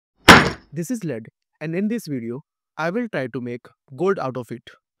This is lead, and in this video, I will try to make gold out of it.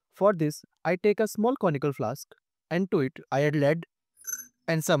 For this, I take a small conical flask and to it I add lead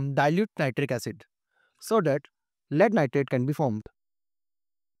and some dilute nitric acid so that lead nitrate can be formed.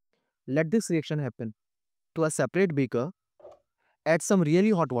 Let this reaction happen. To a separate beaker, add some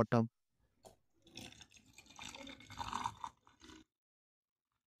really hot water.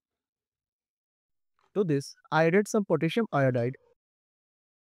 To this, I added some potassium iodide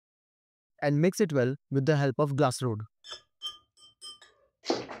and mix it well with the help of glass rod.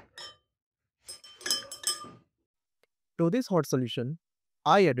 To this hot solution,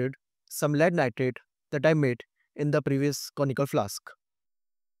 I added some lead nitrate that I made in the previous conical flask.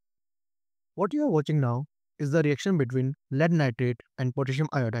 What you are watching now is the reaction between lead nitrate and potassium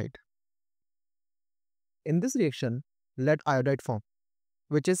iodide. In this reaction, lead iodide forms,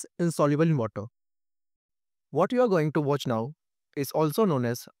 which is insoluble in water. What you are going to watch now is also known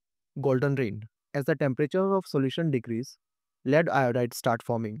as golden rain. As the temperature of solution decreases, lead iodide start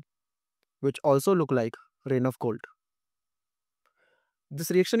forming, which also look like rain of gold.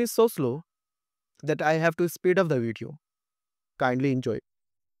 This reaction is so slow that I have to speed up the video. Kindly enjoy.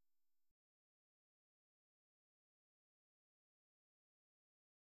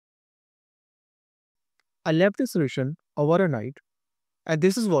 I left the solution over a night, and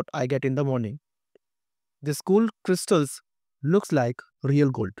this is what I get in the morning. These cool crystals looks like real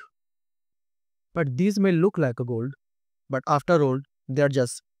gold. But these may look like a gold, but after all, they are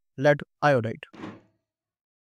just lead iodide.